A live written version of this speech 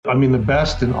I mean, the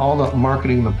best in all the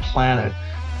marketing on the planet.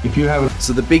 If you have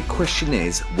So the big question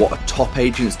is, what are top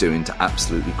agents doing to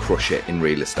absolutely crush it in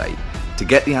real estate? To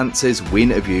get the answers, we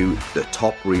interview the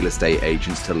top real estate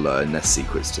agents to learn their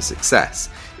secrets to success.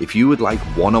 If you would like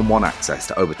one-on-one access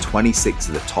to over 26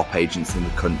 of the top agents in the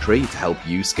country to help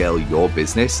you scale your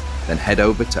business, then head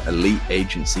over to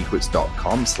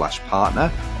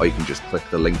eliteagentsecrets.com/partner, or you can just click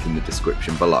the link in the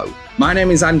description below. My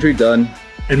name is Andrew Dunn.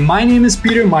 And my name is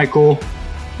Peter Michael.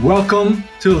 Welcome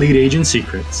to Elite Agent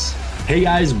Secrets. Hey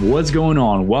guys, what's going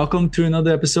on? Welcome to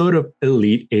another episode of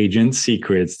Elite Agent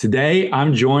Secrets. Today,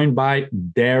 I'm joined by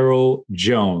Darryl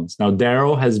Jones. Now,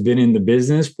 Darryl has been in the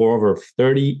business for over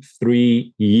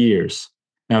 33 years.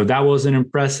 Now, if that wasn't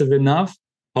impressive enough,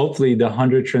 hopefully the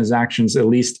 100 transactions at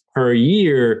least per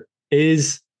year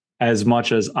is as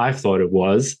much as I thought it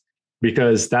was,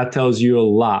 because that tells you a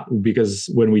lot. Because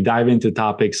when we dive into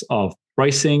topics of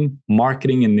pricing,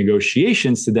 marketing, and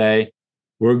negotiations today,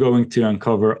 we're going to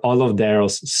uncover all of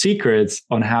Darryl's secrets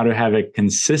on how to have a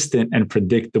consistent and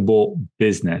predictable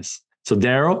business. So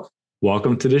Darryl,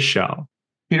 welcome to the show.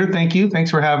 Peter, thank you.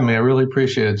 Thanks for having me. I really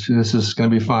appreciate it. This is going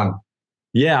to be fun.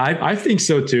 Yeah, I think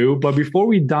so too. But before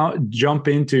we jump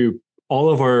into all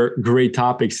of our great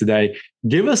topics today,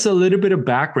 give us a little bit of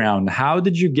background. How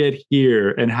did you get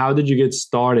here and how did you get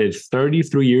started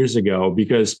 33 years ago?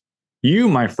 Because you,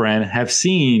 my friend, have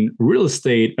seen real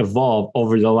estate evolve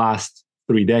over the last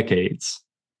 3 decades.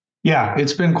 Yeah,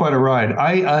 it's been quite a ride.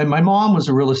 My mom was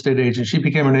a real estate agent. She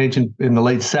became an agent in the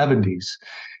late 70s.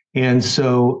 And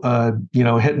so,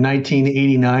 hit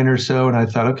 1989 or so. And I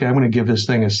thought, okay, I'm going to give this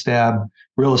thing a stab,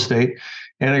 real estate.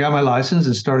 And I got my license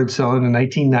and started selling in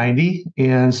 1990.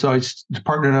 And so I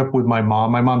partnered up with my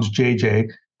mom. My mom's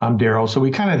JJ. I'm Darryl. So we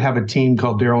kind of have a team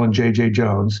called Darryl and JJ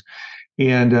Jones.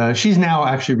 And she's now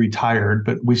actually retired,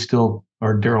 but we still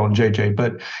are Darryl and JJ.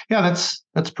 But yeah, that's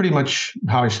pretty much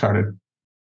how I started.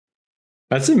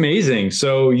 That's amazing.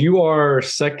 So you are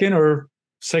second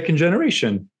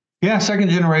generation? Yeah, second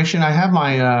generation. I have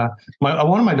my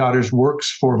one of my daughters works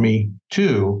for me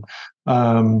too, but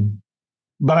I'm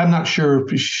not sure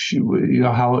if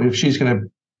if she's going to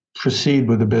proceed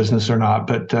with the business or not.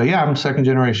 But yeah, I'm second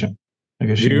generation. I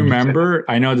guess. Do you remember?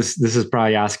 I know this is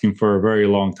probably asking for a very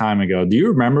long time ago. Do you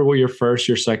remember what your first,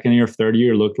 your second, your third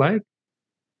year looked like?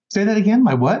 Say that again.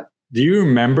 My what? Do you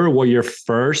remember what your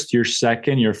first, your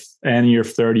second, your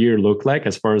third year looked like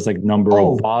as far as like number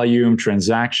of volume,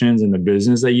 transactions, and the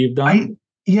business that you've done?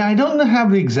 I don't have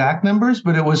the exact numbers,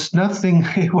 but it was nothing.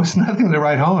 It was nothing to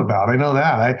write home about. I know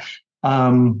that.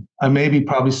 I maybe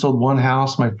probably sold one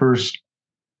house my first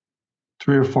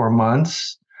 3 or 4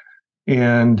 months,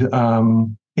 and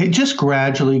it just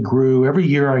gradually grew. Every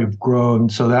year I've grown,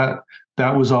 so that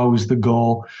was always the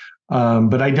goal.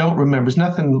 But I don't remember. There's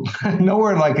nothing,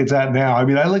 nowhere like it's at now. I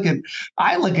mean, I look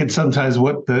at sometimes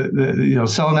what the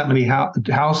selling that many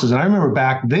houses. And I remember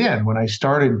back then when I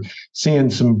started seeing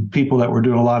some people that were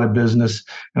doing a lot of business,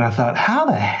 and I thought, how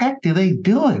the heck do they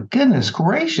do it? Goodness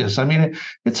gracious! I mean,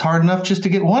 it's hard enough just to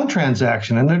get one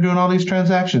transaction, and they're doing all these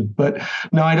transactions. But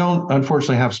no, I don't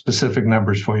unfortunately have specific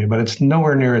numbers for you. But it's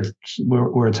nowhere near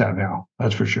where it's at now.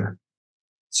 That's for sure.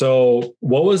 So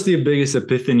what was the biggest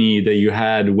epiphany that you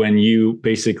had when you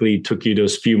basically took you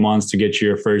those few months to get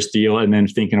your first deal and then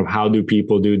thinking of how do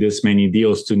people do this many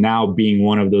deals to now being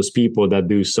one of those people that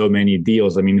do so many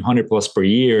deals? I mean, 100 plus per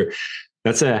year,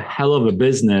 that's a hell of a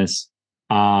business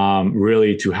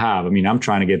really to have. I mean, I'm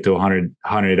trying to get to 100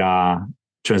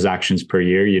 transactions per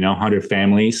year, 100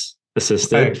 families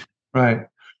assisted. Right.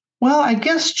 Well, I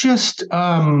guess just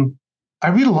I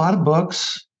read a lot of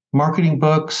books. Marketing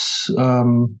books,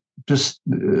 just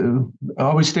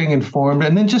always staying informed,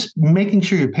 and then just making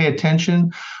sure you pay attention,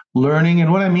 learning.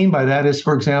 And what I mean by that is,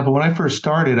 for example, when I first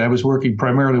started, I was working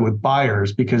primarily with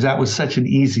buyers because that was such an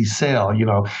easy sale.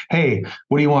 Hey,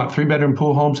 what do you want? 3-bedroom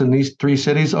pool homes in these 3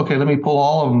 cities? Okay, let me pull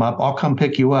all of them up. I'll come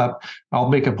pick you up. I'll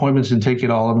make appointments and take you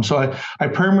to all of them. So I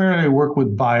primarily work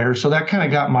with buyers. So that kind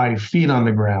of got my feet on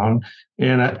the ground.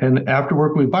 And after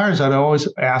working with buyers, I'd always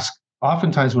ask.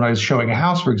 Oftentimes when I was showing a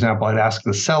house, for example, I'd ask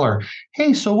the seller,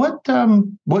 hey, so what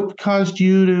caused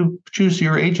you to choose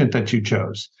your agent that you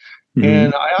chose? Mm-hmm.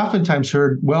 And I oftentimes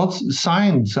heard, well,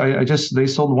 signs. They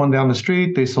sold one down the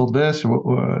street. They sold this.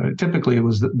 Typically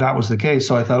that was the case.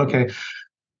 So I thought, okay,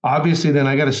 obviously then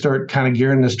I got to start kind of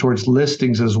gearing this towards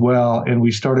listings as well. And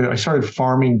I started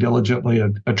farming diligently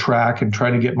a track and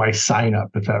trying to get my sign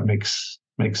up, if that makes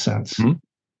sense. Mm-hmm.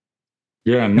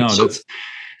 Yeah, no,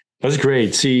 that's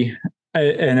great. See,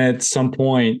 and at some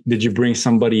point, did you bring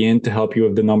somebody in to help you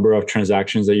with the number of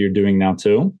transactions that you're doing now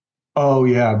too? Oh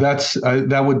yeah,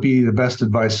 that would be the best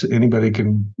advice anybody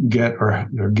can get or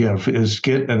give is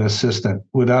get an assistant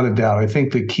without a doubt. I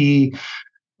think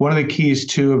one of the keys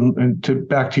to, and to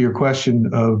back to your question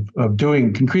of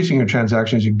doing increasing your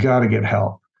transactions, you got to get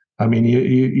help. I mean,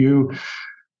 you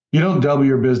don't double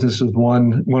your business with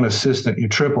one assistant, you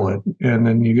triple it, and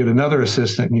then you get another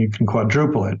assistant and you can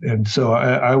quadruple it. And so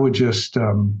I would just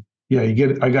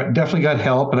definitely got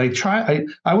help. And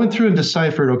I went through and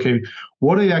deciphered, okay,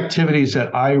 what are the activities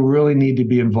that I really need to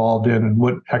be involved in, and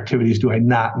what activities do I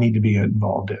not need to be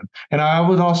involved in? And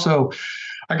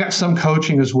I got some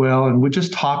coaching as well, and would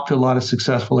just talk to a lot of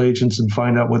successful agents and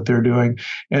find out what they're doing.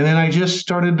 And then I just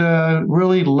started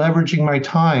really leveraging my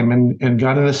time and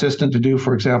got an assistant to do,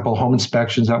 for example, home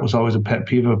inspections. That was always a pet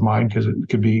peeve of mine because it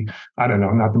could be, I don't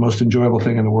know, not the most enjoyable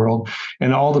thing in the world.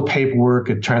 And all the paperwork,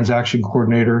 a transaction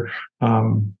coordinator.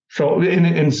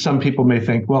 And some people may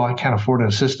think, well, I can't afford an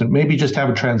assistant. Maybe just have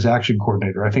a transaction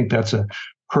coordinator. I think that's a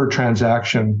per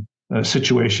transaction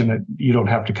situation that you don't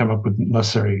have to come up with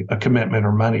necessarily a commitment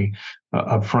or money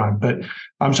up front. But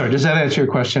I'm sorry, does that answer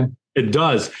your question? It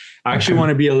does. I actually want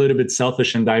to be a little bit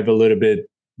selfish and dive a little bit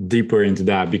deeper into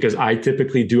that, because I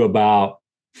typically do about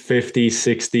 50,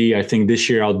 60. I think this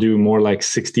year I'll do more like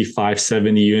 65,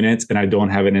 70 units, and I don't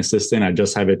have an assistant. I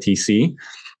just have a TC.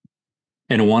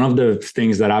 And one of the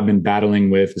things that I've been battling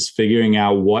with is figuring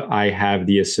out what I have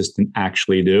the assistant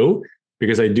actually do,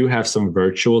 because I do have some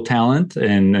virtual talent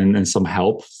and some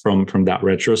help from that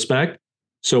retrospect.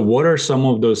 So what are some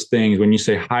of those things when you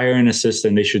say hire an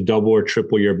assistant, they should double or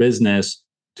triple your business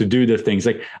to do the things?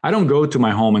 Like, I don't go to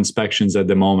my home inspections at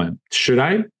the moment. Should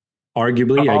I?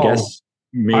 Arguably, I guess,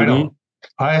 maybe.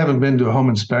 I haven't been to a home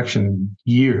inspection in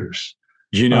years.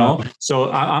 So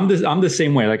I'm the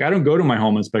same way. Like, I don't go to my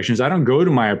home inspections. I don't go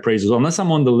to my appraisals unless I'm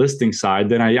on the listing side.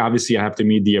 Then I have to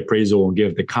meet the appraisal and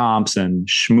give the comps and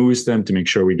schmooze them to make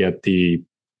sure we get the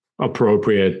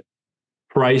appropriate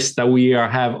price that we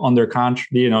have under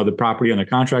contract, the property under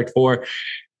contract for.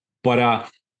 But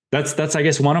that's I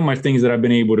guess one of my things that I've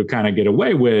been able to kind of get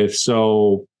away with.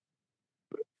 So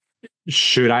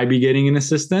should I be getting an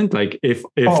assistant? Like, if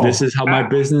this is how my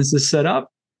business is set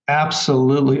up?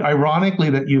 Absolutely. Ironically,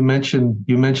 that you mentioned.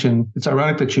 It's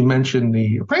ironic that you mentioned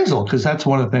the appraisal, because that's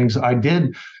one of the things I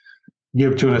did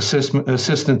give to an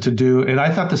assistant to do. And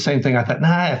I thought the same thing. I thought,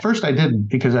 at first I didn't,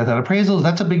 because I thought appraisals,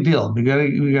 that's a big deal. We got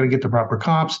to get the proper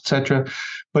comps, et cetera.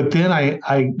 But then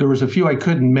there was a few I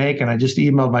couldn't make, and I just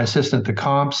emailed my assistant the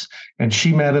comps, and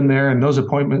she met him there. And those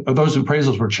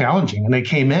appraisals were challenging, and they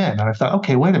came in, and I thought,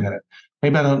 okay, wait a minute.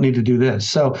 Maybe I don't need to do this.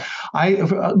 So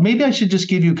maybe I should just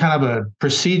give you kind of a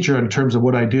procedure in terms of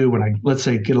what I do when I, let's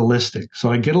say, get a listing.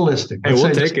 So I get a listing. Hey, we'll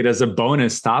take it as a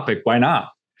bonus topic. Why not?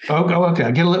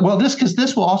 Okay. Because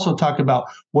this will also talk about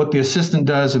what the assistant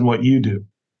does and what you do.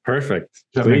 Perfect.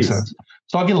 Does that make sense?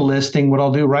 So I'll get a listing. What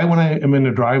I'll do right when I am in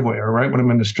the driveway or right when I'm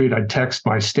in the street, I text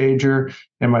my stager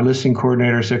and my listing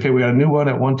coordinator, say, okay, we got a new one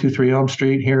at 123 Elm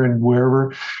Street here and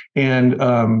wherever. And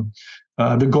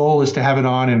the goal is to have it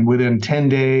on and within 10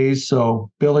 days.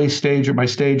 So my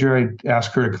stager, I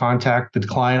ask her to contact the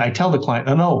client. I tell the client,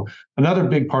 another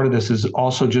big part of this is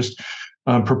also just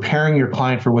preparing your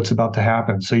client for what's about to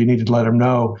happen. So you need to let them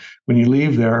know when you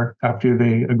leave there after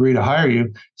they agree to hire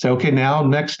you. Say, okay, now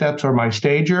next steps are my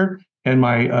stager and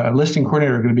my listing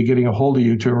coordinator are going to be getting a hold of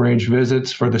you to arrange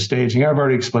visits for the staging. I've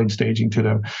already explained staging to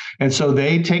them. And so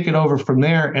they take it over from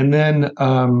there. And then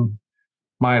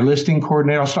my listing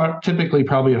coordinator, I'll start typically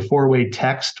probably a 4-way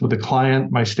text with the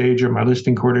client, my stager, my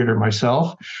listing coordinator,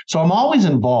 myself. So I'm always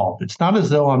involved. It's not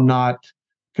as though I'm not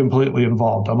completely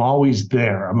involved. I'm always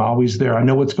there. I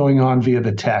know what's going on via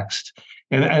the text.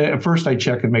 And at first I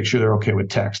check and make sure they're okay with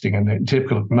texting. And they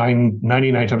typically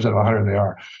 99 times out of 100 they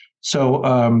are. So,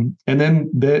 and then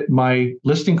my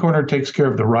listing coordinator takes care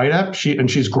of the write-up.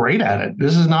 She's great at it.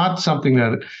 This is not something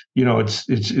that,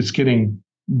 it's getting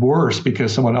worse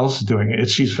because someone else is doing it.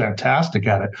 She's fantastic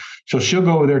at it. So she'll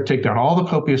go over there, take down all the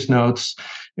copious notes,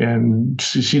 and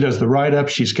she does the write-up.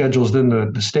 She schedules then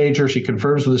the stager. She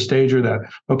confirms with the stager that,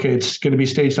 okay, it's going to be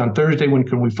staged on Thursday. When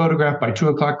can we photograph? By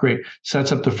 2:00? Great.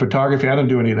 Sets up the photography. I don't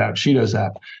do any of that. She does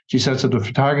that. She sets up the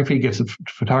photography, gets the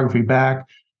photography back.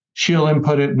 She'll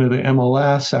input it into the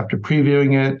MLS after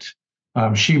previewing it.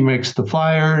 She makes the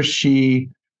flyers.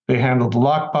 They handle the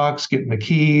lockbox, getting the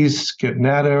keys, getting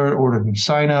that ordered and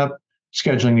sign up,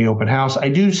 scheduling the open house. I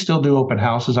do still do open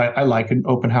houses. I like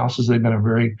open houses. They've been a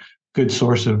very good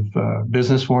source of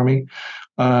business for me.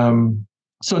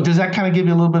 So does that kind of give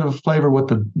you a little bit of a flavor what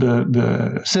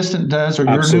the assistant does, or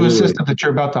Absolutely. Your new assistant that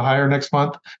you're about to hire next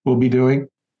month will be doing?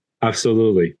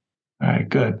 Absolutely. All right,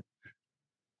 good.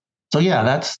 So yeah,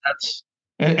 that's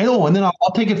And then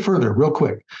I'll take it further real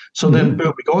quick. So then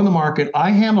boom, we go in the market.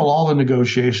 I handle all the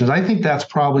negotiations. I think that's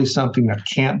probably something that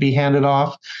can't be handed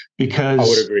off because I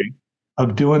would agree.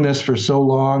 Of doing this for so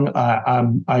long.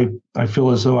 I feel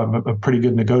as though I'm a pretty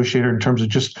good negotiator in terms of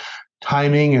just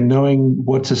timing and knowing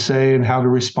what to say and how to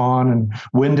respond and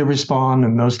when to respond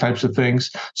and those types of things.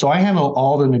 So I handle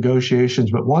all the negotiations.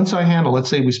 But once I handle, let's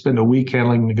say we spend a week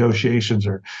handling negotiations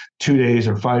or 2 days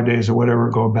or 5 days or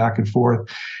whatever, going back and forth.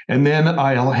 And then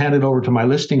I'll hand it over to my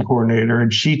listing coordinator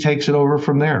and she takes it over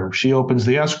from there. She opens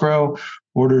the escrow,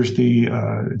 orders the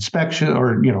inspection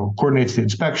or, coordinates the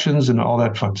inspections and all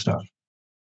that fun stuff.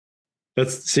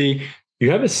 You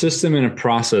have a system and a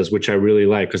process, which I really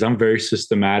like because I'm very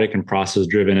systematic and process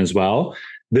driven as well.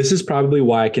 This is probably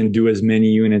why I can do as many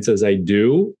units as I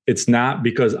do. It's not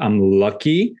because I'm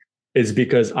lucky. It's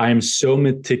because I am so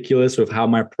meticulous with how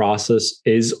my process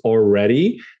is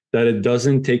already that it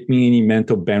doesn't take me any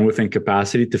mental bandwidth and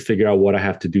capacity to figure out what I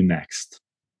have to do next.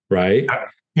 Right?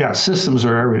 Yeah, systems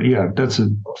are everything. Yeah, that's a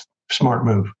smart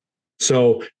move.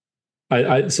 So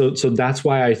so that's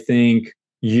why I think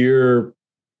you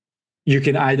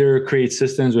can either create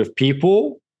systems with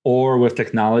people or with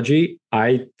technology.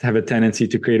 I have a tendency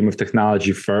to create them with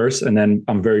technology first, and then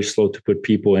I'm very slow to put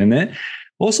people in it.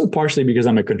 Also, partially because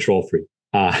I'm a control freak.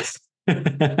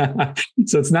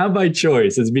 So it's not by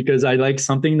choice. It's because I like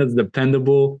something that's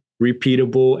dependable,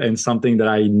 repeatable, and something that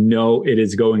I know it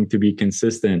is going to be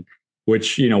consistent,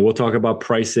 which, we'll talk about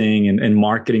pricing and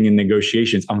marketing and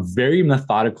negotiations. I'm very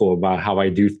methodical about how I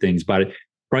do things, but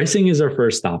pricing is our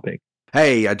first topic.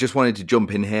 Hey, I just wanted to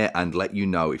jump in here and let you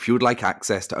know if you would like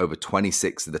access to over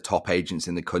 26 of the top agents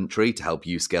in the country to help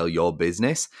you scale your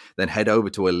business, then head over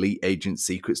to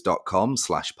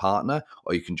eliteagentsecrets.com/partner,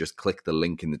 or you can just click the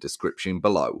link in the description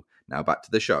below. Now back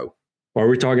to the show. Are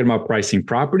we talking about pricing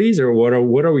properties or what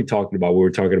are we talking about when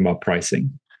we're talking about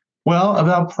pricing? Well,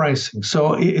 about pricing.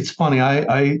 So it's funny.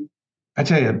 I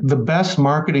tell you, the best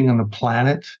marketing on the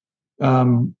planet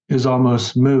is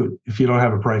almost moot if you don't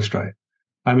have a price right.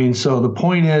 I mean, so the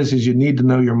point is you need to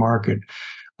know your market,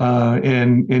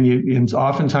 and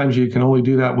oftentimes you can only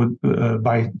do that with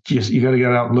by just you got to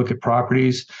get out and look at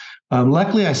properties.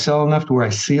 Luckily, I sell enough to where I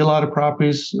see a lot of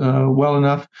properties well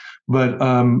enough, but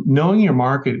knowing your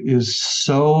market is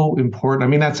so important. I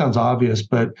mean, that sounds obvious,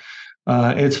 but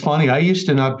it's funny. I used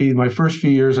to not be, my first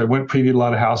few years, I previewed a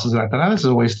lot of houses and I thought, this is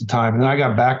a waste of time. And then I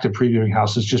got back to previewing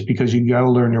houses just because you got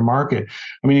to learn your market.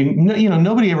 I mean,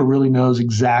 nobody ever really knows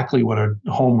exactly what a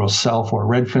home will sell for.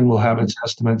 Redfin will have its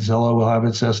estimate. Zillow will have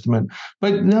its estimate,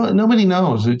 but nobody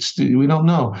knows. We don't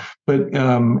know. But,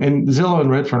 and Zillow and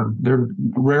Redfin, they're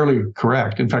rarely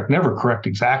correct. In fact, never correct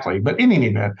exactly. But in any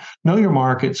event, know your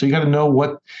market. So you got to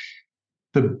know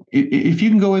if you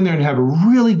can go in there and have a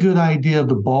really good idea of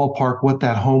the ballpark, what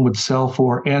that home would sell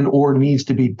for and or needs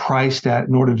to be priced at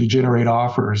in order to generate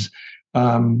offers.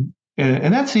 And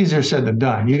that's easier said than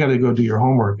done. You got to go do your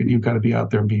homework and you've got to be out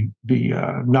there and be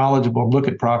knowledgeable, look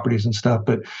at properties and stuff.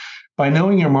 But by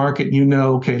knowing your market,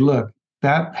 okay, look,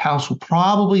 that house will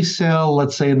probably sell,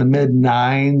 let's say in the mid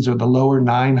nines or the lower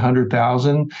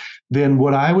 900,000. Then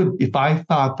if I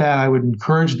thought that, I would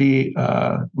encourage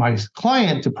my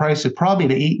client to price it probably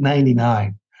to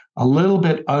 $899, a little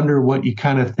bit under what you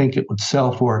kind of think it would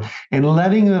sell for, and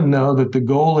letting them know that the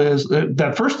goal is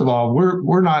that first of all,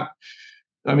 we're not.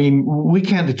 I mean, we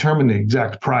can't determine the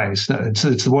exact price.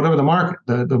 It's whatever the market.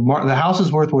 The house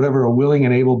is worth whatever a willing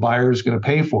and able buyer is going to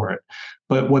pay for it.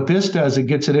 But what this does, it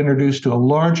gets it introduced to a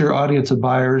larger audience of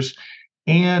buyers,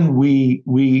 and we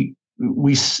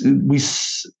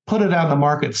put it out in the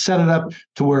market, set it up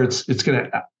to where it's going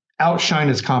to outshine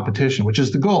its competition, which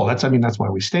is the goal. That's why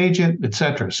we stage it, et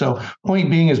cetera. So point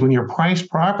being is when you're priced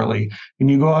properly and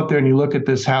you go out there and you look at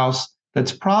this house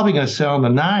that's probably going to sell in the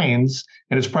nines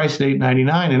and it's priced at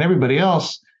 $899, and everybody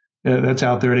else that's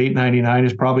out there at $899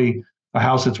 is probably a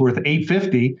house that's worth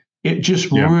 $850. It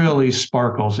just really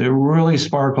sparkles. It really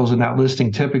sparkles, and that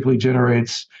listing typically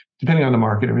generates, depending on the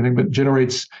market, everything, but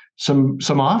generates some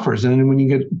offers. And then when you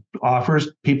get offers,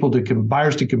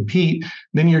 buyers to compete,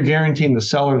 then you're guaranteeing the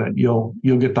seller that you'll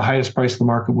get the highest price the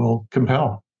market will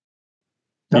compel.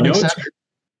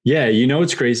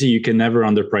 It's crazy. You can never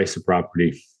underprice a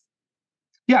property.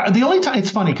 Yeah, the only time it's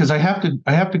funny because I have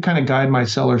to kind of guide my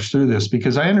sellers through this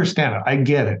because I understand it. I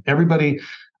get it.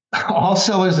 All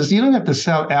sellers is you don't have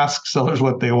to ask sellers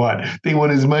what they want. They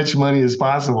want as much money as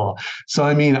possible. So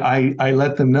I mean, I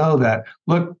let them know that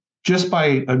look, just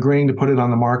by agreeing to put it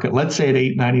on the market, let's say at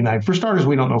 $8.99. For starters,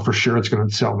 we don't know for sure it's going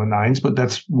to sell in the nines, but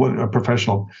that's what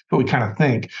we kind of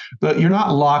think. But you're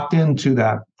not locked into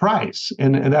that price.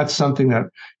 And that's something that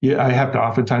I have to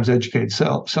oftentimes educate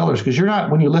sellers, because you're not,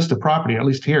 when you list a property, at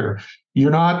least here,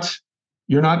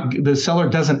 the seller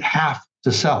doesn't have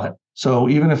to sell it. So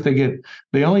even if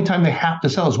the only time they have to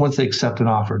sell is once they accept an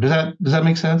offer. Does that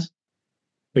make sense?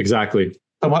 Exactly.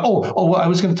 Well, I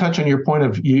was going to touch on your point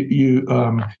of you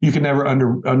can never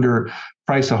under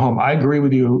price a home. I agree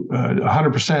with you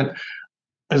 100%.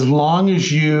 As long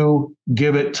as you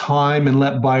give it time and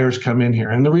let buyers come in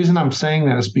here. And the reason I'm saying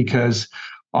that is because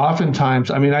oftentimes,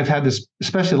 I mean, I've had this,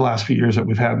 especially the last few years that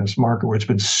we've had in this market where it's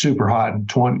been super hot in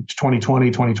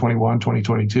 2020, 2021,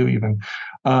 2022 even.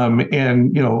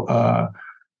 A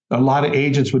lot of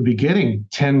agents would be getting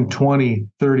 10, 20,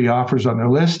 30 offers on their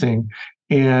listing.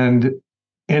 And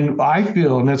I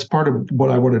feel, and that's part of what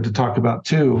I wanted to talk about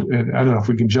too, and I don't know if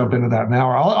we can jump into that now,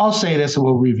 or I'll say this and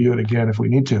we'll review it again if we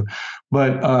need to.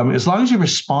 But as long as you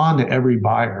respond to every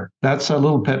buyer, that's a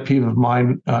little pet peeve of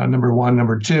mine, number one.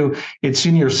 Number two, it's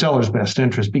in your seller's best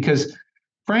interest, because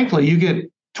frankly, you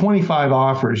get 25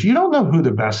 offers. You don't know who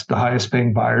the highest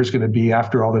paying buyer is going to be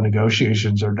after all the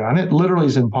negotiations are done. It literally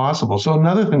is impossible. So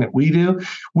another thing that we do,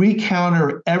 we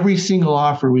counter every single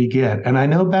offer we get. And I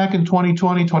know back in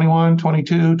 2020, 21,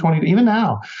 22, 20, even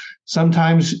now,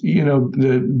 sometimes,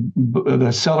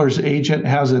 the seller's agent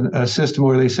has a system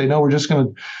where they say, no, we're just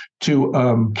going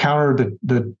to counter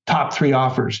the top 3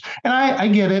 offers. And I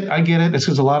get it. It's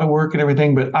because a lot of work and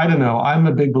everything, but I don't know. I'm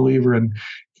a big believer in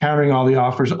countering all the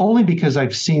offers, only because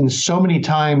I've seen so many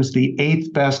times the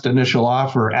 8th best initial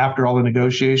offer after all the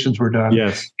negotiations were done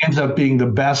ends up being the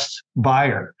best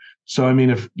buyer. So, I mean,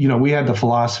 if, we had the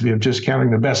philosophy of just counting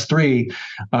the best 3,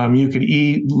 you could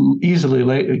easily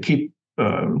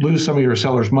lose some of your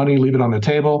seller's money, leave it on the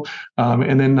table,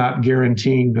 and then not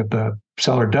guaranteeing that the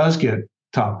seller does get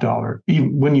top dollar,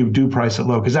 even when you do price it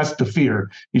low, because that's the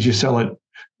fear, is you sell it,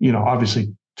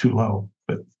 obviously too low.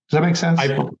 Does that make sense?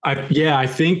 I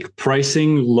think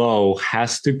pricing low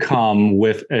has to come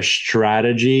with a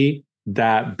strategy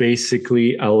that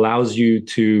basically allows you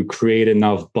to create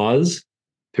enough buzz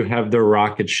to have the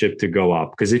rocket ship to go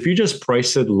up. Because if you just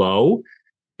price it low,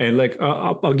 and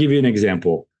I'll give you an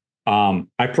example.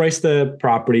 I priced the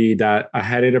property that I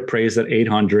had it appraised at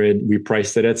 800. We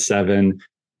priced it at 7,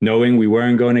 knowing we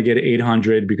weren't going to get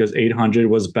 800 because 800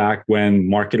 was back when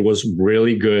market was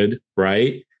really good,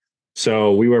 right?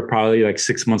 So we were probably like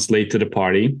 6 months late to the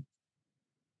party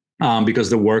because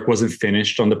the work wasn't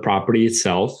finished on the property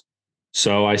itself.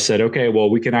 So I said, okay, well,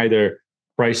 we can either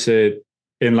price it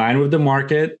in line with the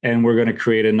market and we're going to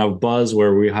create enough buzz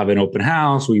where we have an open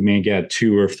house. We may get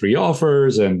 2 or 3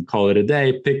 offers and call it a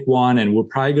day, pick one, and we're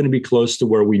probably going to be close to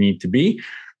where we need to be.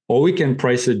 Or we can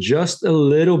price it just a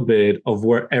little bit of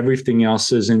where everything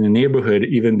else is in the neighborhood,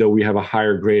 even though we have a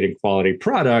higher grade and quality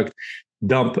product,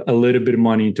 dump a little bit of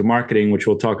money into marketing, which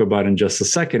we'll talk about in just a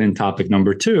second in topic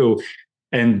number 2,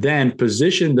 and then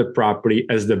position the property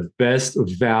as the best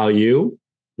value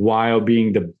while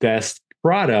being the best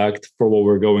product for what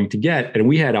we're going to get. And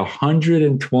we had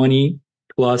 120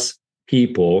 plus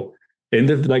people in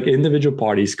individual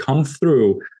parties come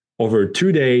through over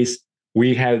 2 days.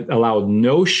 We had allowed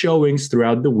no showings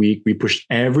throughout the week. We pushed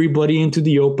everybody into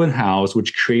the open house,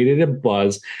 which created a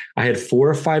buzz. I had 4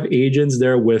 or 5 agents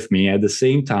there with me at the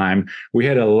same time. We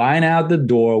had a line out the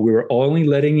door. We were only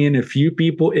letting in a few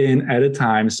people in at a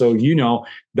time. So,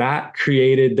 that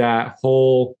created that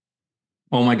whole,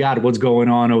 oh my God, what's going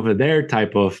on over there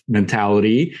type of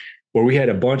mentality, where we had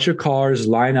a bunch of cars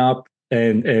line up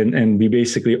and be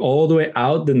basically all the way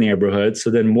out the neighborhood. So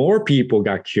then more people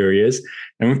got curious,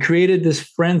 and we created this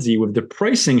frenzy with the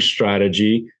pricing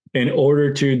strategy in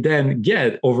order to then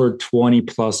get over 20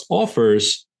 plus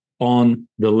offers on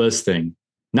the listing.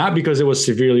 Not because it was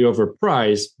severely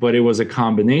overpriced, but it was a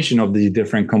combination of the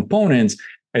different components.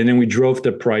 And then we drove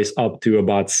the price up to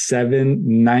about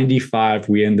 $795.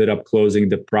 We ended up closing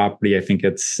the property, I think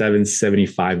at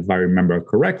 $775, if I remember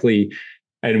correctly.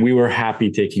 And we were happy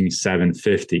taking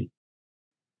 $750.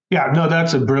 Yeah, no,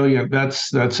 that's a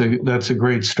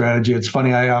great strategy. It's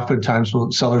funny. I oftentimes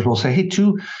sellers will say, "Hey,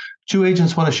 two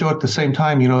agents want to show at the same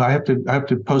time. I have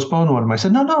to postpone one of them." I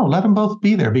said, "No, let them both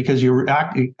be there," because you're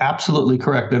absolutely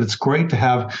correct that it's great to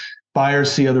have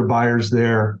buyers see other buyers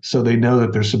there, so they know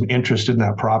that there's some interest in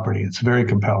that property. It's very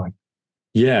compelling.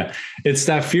 Yeah, it's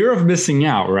that fear of missing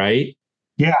out, right?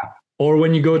 Yeah. Or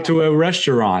when you go to a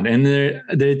restaurant and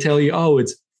they tell you, oh,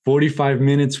 it's 45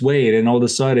 minutes wait, and all of a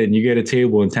sudden you get a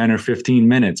table in 10 or 15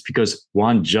 minutes because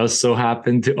one just so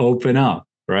happened to open up,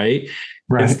 right?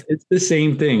 Right. It's the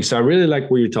same thing. So I really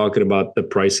like what you're talking about, the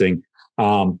pricing.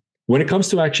 When it comes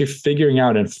to actually figuring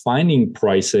out and finding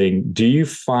pricing, do you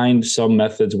find some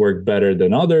methods work better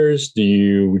than others? Do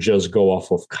you just go off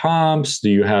of comps? Do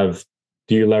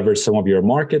you leverage some of your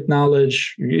market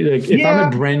knowledge? Like, if I'm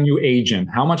a brand new agent,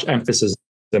 how much emphasis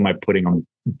am I putting on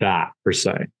that per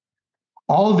se?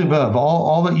 All of the above,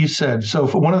 all that you said. So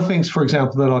one of the things, for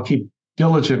example, that I'll keep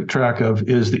diligent track of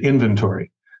is the inventory.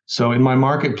 So in my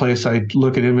marketplace, I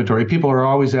look at inventory. People are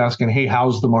always asking, hey,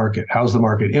 how's the market? How's the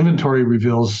market? Inventory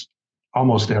reveals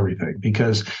almost everything,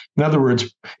 because in other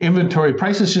words, inventory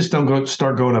prices just don't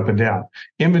start going up and down.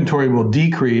 Inventory will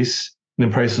decrease and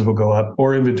then prices will go up,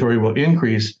 or inventory will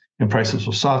increase and prices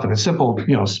will soften. It's simple,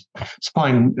 supply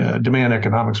and demand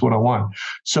economics 101.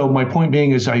 So my point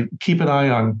being is I keep an eye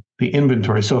on the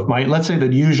inventory. So if let's say the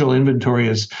usual inventory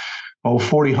is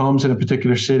 40 homes in a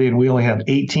particular city, and we only have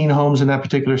 18 homes in that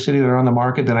particular city that are on the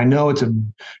market, then I know it's a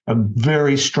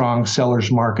very strong seller's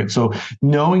market. So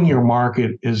knowing your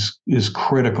market is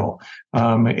critical.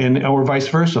 Or vice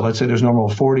versa. Let's say there's normal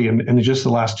 40, and in just the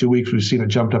last 2 weeks, we've seen it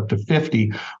jumped up to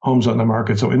 50 homes on the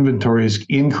market. So inventory is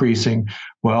increasing.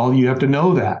 Well, you have to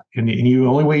know that, and the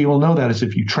only way you will know that is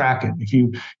if you track it. If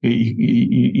you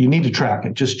need to track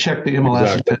it, just check the MLS.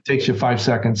 Exactly. It takes you 5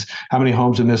 seconds. How many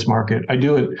homes in this market? I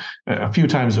do it a few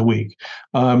times a week.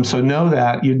 So know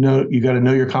that you got to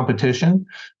know your competition.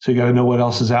 So you got to know what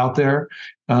else is out there.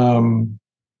 So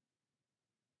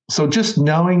just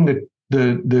knowing the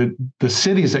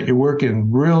cities that you work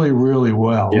in really, really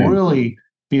well, really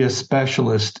be a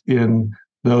specialist in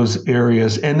those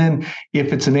areas. And then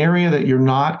if it's an area that you're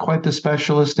not quite the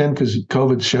specialist in, because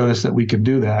COVID showed us that we could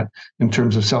do that in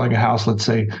terms of selling a house, let's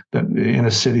say that in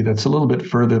a city that's a little bit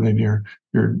further than your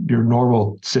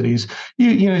normal cities,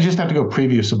 you just have to go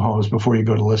preview some homes before you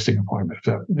go to listing appointment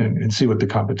and see what the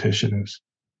competition is.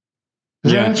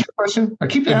 Does that answer your question? I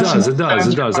keep asking. It does.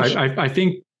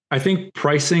 I think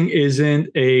pricing isn't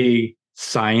a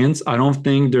science. I don't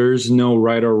think there's no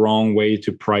right or wrong way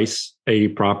to price a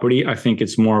property. I think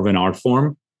it's more of an art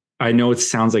form. I know it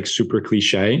sounds like super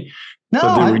cliche,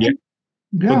 but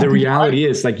the reality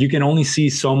is, like, you can only see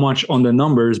so much on the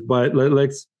numbers. But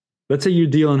let's say you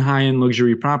deal in high-end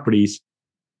luxury properties.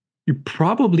 You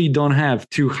probably don't have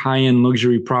two high-end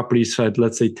luxury properties at,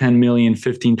 let's say, 10 million,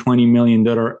 15, 20 million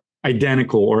that are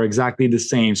identical or exactly the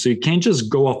same. So you can't just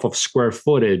go off of square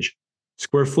footage.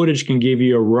 Square footage can give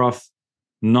you a rough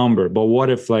number, but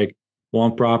what if like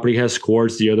one property has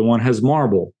quartz, the other one has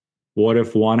marble? What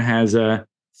if one has a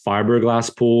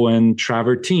fiberglass pool and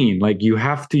travertine? Like, you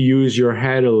have to use your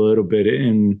head a little bit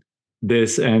in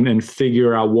this and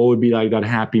figure out what would be like that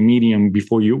happy medium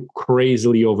before you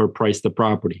crazily overprice the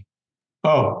property.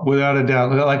 Oh, without a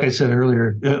doubt. Like I said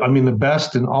earlier, I mean, the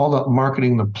best in all the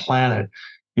marketing on the planet,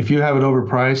 if you have it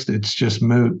overpriced, it's just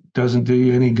moot. Doesn't do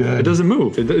you any good. It doesn't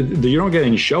move. You don't get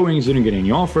any showings. You don't get any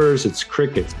offers. It's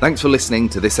crickets. Thanks for listening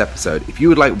to this episode. If you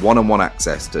would like one-on-one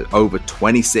access to over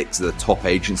 26 of the top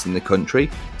agents in the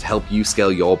country to help you scale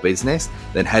your business,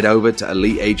 then head over to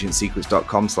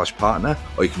eliteagentsecrets.com/partner,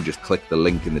 or you can just click the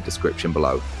link in the description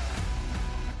below.